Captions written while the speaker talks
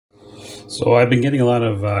So I've been getting a lot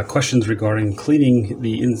of questions regarding cleaning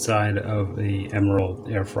the inside of the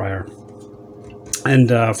Emeril air fryer, and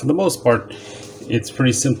for the most part, it's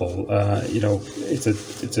pretty simple.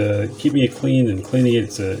 It's a keeping it clean and cleaning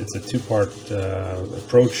it. It's a two-part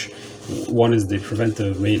approach. One is the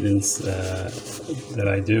preventive maintenance that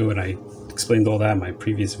I do, and I explained all that in my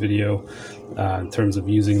previous video in terms of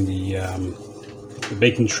using the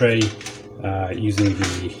baking tray, using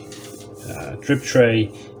the drip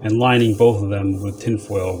tray, and lining both of them with tin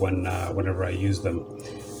foil whenever I use them.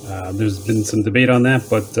 There's been some debate on that,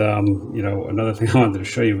 but another thing I wanted to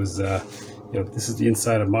show you was this is the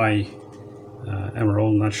inside of my Emeril.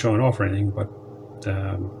 I'm not showing off or anything, but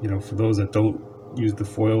for those that don't use the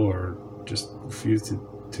foil or just refuse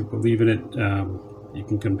to believe in it, you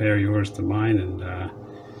can compare yours to mine, and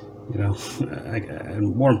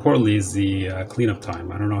and more importantly is the cleanup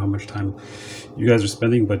time. I don't know how much time you guys are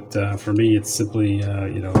spending, but for me it's simply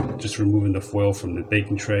just removing the foil from the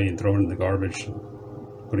baking tray and throwing it in the garbage,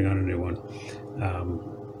 putting on a new one.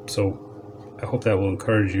 So I hope that will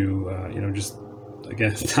encourage you, just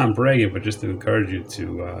again, not bragging, but just to encourage you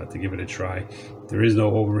to give it a try. There is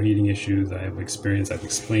no overheating issues. I have experience. I've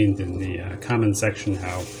explained in the comment section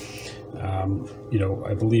how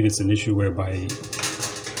I believe it's an issue whereby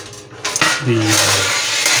the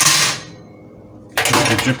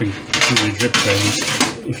drip tray,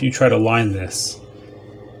 if you try to line this,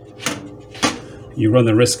 you run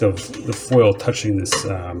the risk of the foil touching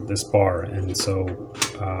this bar, and so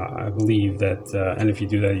I believe that, and if you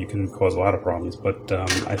do that, you can cause a lot of problems. But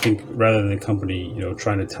I think rather than the company,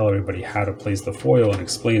 trying to tell everybody how to place the foil and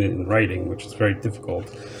explain it in writing, which is very difficult,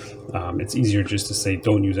 it's easier just to say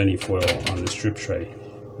don't use any foil on this drip tray.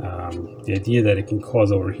 The idea that it can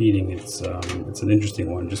cause overheating, it's an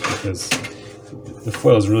interesting one, just because the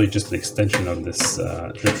foil is really just an extension of this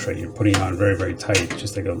drip tray. You're putting it on very, very tight,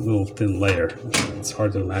 just like a little thin layer. It's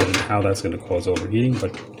hard to imagine how that's going to cause overheating,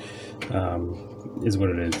 but is what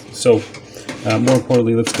it is. So more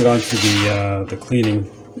importantly, let's get on to the cleaning.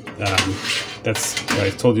 That's what I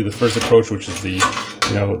told you, the first approach, which is the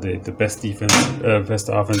best defense, best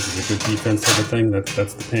offense is a good defense type of thing.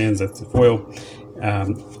 That's the pans, that's the foil.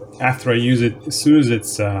 After I use it, as soon as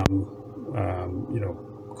it's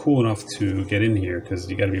cool enough to get in here, because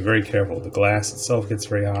you got to be very careful. The glass itself gets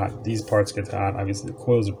very hot. These parts get hot. Obviously, the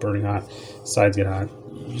coils are burning hot. Sides get hot.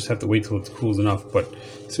 You just have to wait till it cools enough. But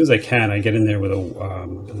as soon as I can, I get in there with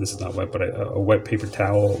this is not wet, but a wet paper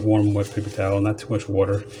towel, a warm wet paper towel, not too much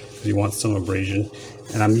water, because you want some abrasion.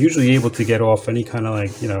 And I'm usually able to get off any kind of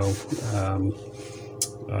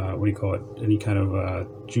what do you call it? Any kind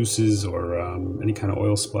of juices or any kind of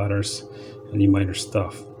oil splatters, any minor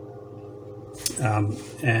stuff.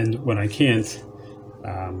 And when I can't,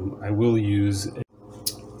 I will use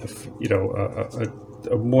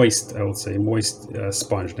a moist, I would say, moist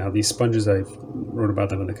sponge. Now these sponges, I wrote about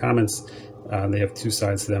them in the comments. They have two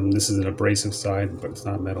sides to them. This is an abrasive side, but it's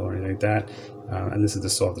not metal or anything like that. And this is the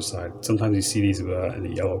softer side. Sometimes you see these in a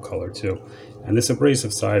yellow color too. And this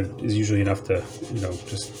abrasive side is usually enough to,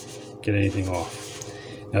 just get anything off.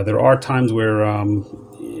 Now there are times where,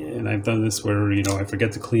 and I've done this where, I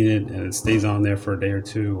forget to clean it and it stays on there for a day or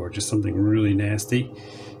two, or just something really nasty,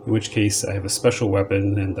 in which case I have a special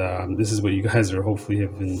weapon, and this is what you guys are hopefully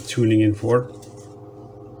have been tuning in for.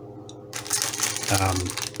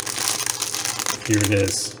 Here it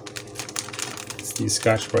is. It's these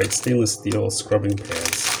Scotch-Brite stainless steel scrubbing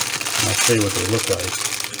pads. And I'll show you what they look like.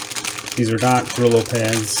 These are not Brillo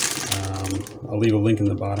pads. I'll leave a link in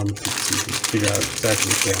the bottom so you can figure out exactly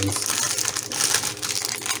which ones.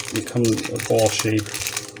 They come in a ball shape,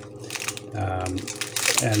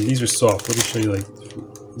 and these are soft. Let me show you.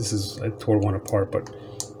 This is, I tore one apart, but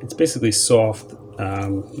it's basically soft.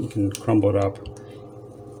 You can crumble it up,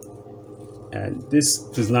 and this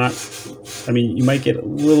does not, you might get a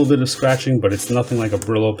little bit of scratching, but it's nothing like a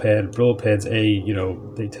Brillo pad. Brillo pads,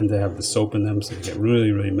 they tend to have the soap in them, so they get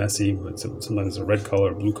really, really messy. But sometimes a red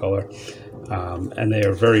color, blue color, and they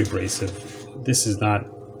are very abrasive. This is not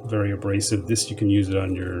very abrasive. This, you can use it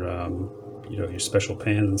on your your special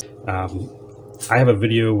pans. I have a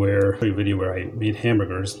video where I made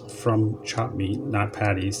hamburgers from chopped meat, not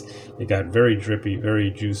patties. It got very drippy,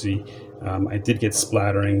 very juicy. I did get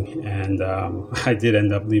splattering, and I did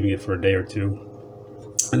end up leaving it for a day or two.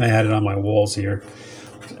 And I had it on my walls here,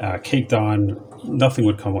 caked on. Nothing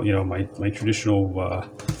would come. My traditional.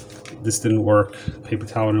 This didn't work. Paper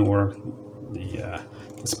towel didn't work.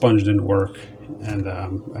 The sponge didn't work, and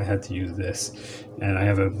I had to use this. And I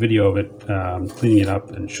have a video of it cleaning it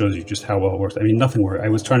up, and it shows you just how well it works. Nothing worked. I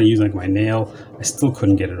was trying to use my nail. I still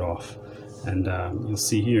couldn't get it off. And you'll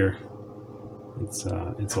see here,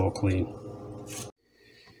 it's all clean.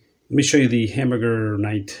 Let me show you the hamburger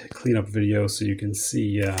night cleanup video so you can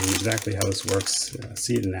see exactly how this works,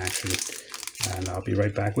 see it in action, and I'll be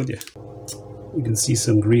right back with you. You can see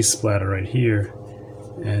some grease splatter right here,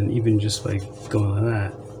 and even just by going like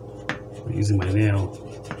that, using my nail,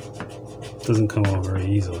 it doesn't come off very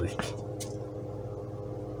easily.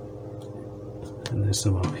 And there's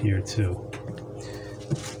some up here too.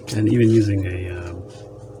 And even using a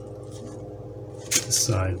this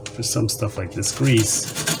side for some stuff like this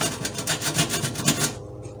grease,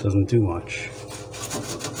 doesn't do much.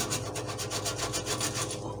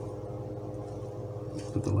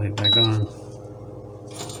 Put the light back on.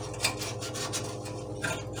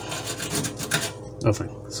 Nothing.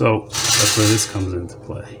 So that's where this comes into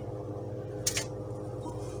play.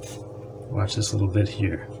 Watch this little bit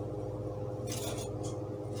here.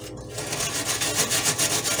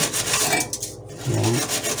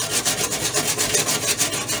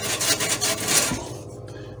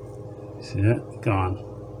 See that? Gone.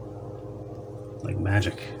 Like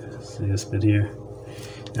magic. See this bit here?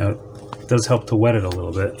 Now it does help to wet it a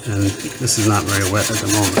little bit, and this is not very wet at the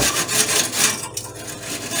moment.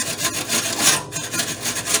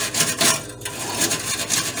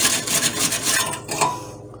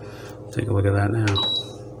 Take a look at that now.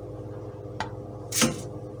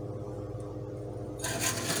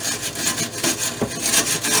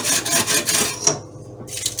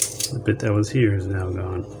 The bit that was here is now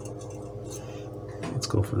gone. Let's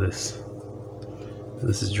go for this.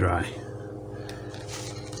 This is dry.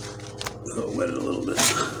 I'll wet it a little bit.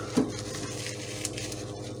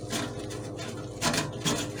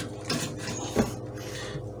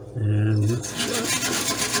 And let's try.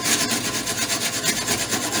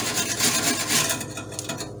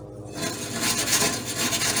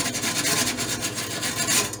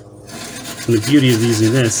 And the beauty of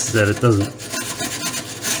using this is that it doesn't,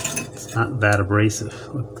 it's not that abrasive.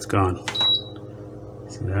 Look, it's gone.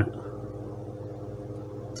 See that?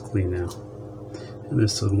 It's clean now. And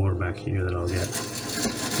there's some more back here that I'll get.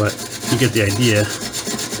 But you get the idea.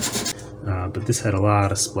 But this had a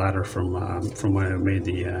lot of splatter from when I made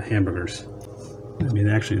the hamburgers. I mean,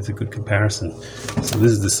 actually, it's a good comparison. So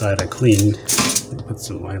this is the side I cleaned. Put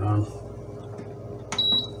some light on.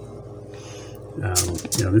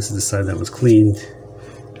 You know, this is the side that was cleaned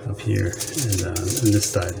up here, and this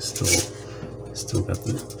side is still got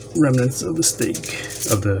the remnants of the steak,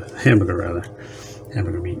 of the hamburger rather,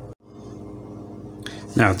 hamburger meat.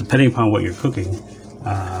 Now, depending upon what you're cooking,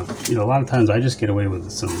 you know, a lot of times I just get away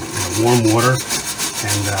with some warm water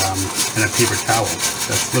and a paper towel.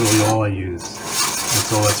 That's literally all I use.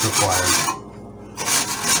 That's all that's required.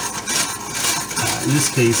 In this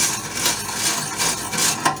case,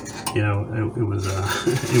 you know, it was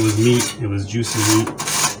meat. It was juicy meat,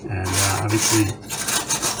 and obviously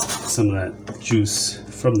some of that juice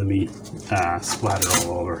from the meat splattered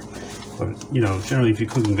all over. But you know, generally, if you're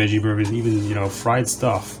cooking veggie burgers, even fried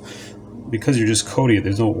stuff, because you're just coating it,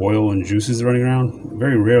 there's no oil and juices running around.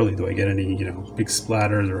 Very rarely do I get any big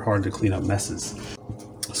splatters or hard to clean up messes.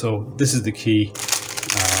 So this is the key.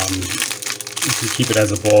 You can keep it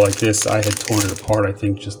as a ball like this. I had torn it apart, I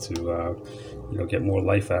think, just to get more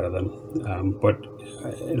life out of them. But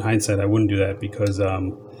in hindsight, I wouldn't do that, because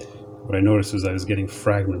what I noticed was I was getting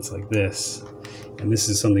fragments like this. And this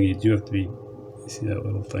is something you do have to be, you see that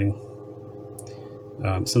little thing?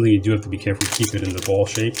 Something you do have to be careful to keep it in the ball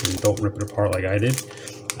shape and don't rip it apart like I did.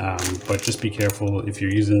 But just be careful if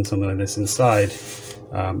you're using something like this inside,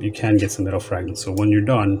 you can get some metal fragments. So when you're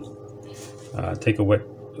done, take a wet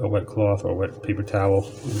cloth or a wet paper towel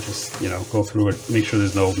and just go through it, make sure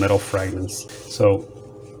there's no metal fragments. So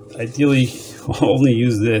ideally only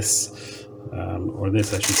use this, or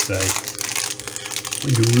this I should say,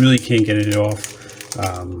 when you really can't get it off,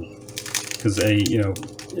 because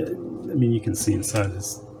I mean, you can see inside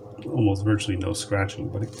there's almost virtually no scratching,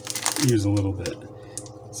 but here's a little bit.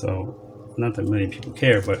 So not that many people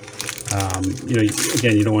care, but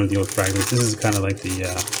again, you don't want to deal with fragments. This is kind of like the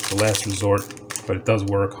last resort, but it does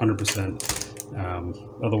work 100%.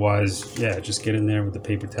 Otherwise, yeah, just get in there with the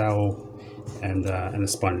paper towel and a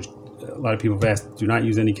sponge. A lot of people have asked, do not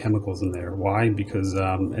use any chemicals in there. Why? Because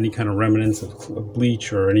any kind of remnants of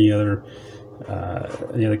bleach or any other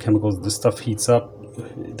chemicals, this stuff heats up.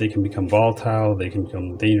 They can become volatile. They can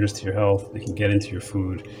become dangerous to your health. They can get into your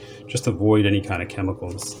food. Just avoid any kind of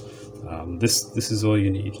chemicals. This is all you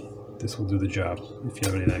need. This will do the job if you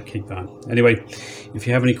have any of that caked on. Anyway, if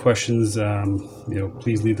you have any questions,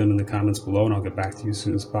 please leave them in the comments below, and I'll get back to you as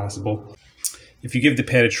soon as possible. If you give the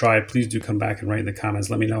pad a try, please do come back and write in the comments.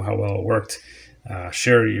 Let me know how well it worked.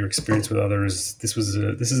 share your experience with others. This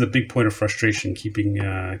is a big point of frustration, keeping the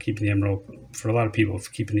Emeril, for a lot of people,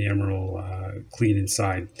 keeping the Emeril clean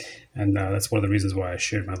inside, and that's one of the reasons why I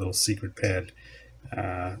shared my little secret pad.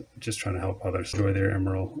 Just trying to help others enjoy their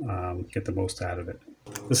Emeril, get the most out of it.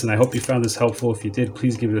 Listen, I hope you found this helpful. If you did,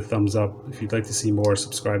 please give it a thumbs up. If you'd like to see more,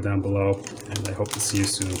 subscribe down below, and I hope to see you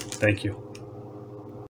soon. Thank you.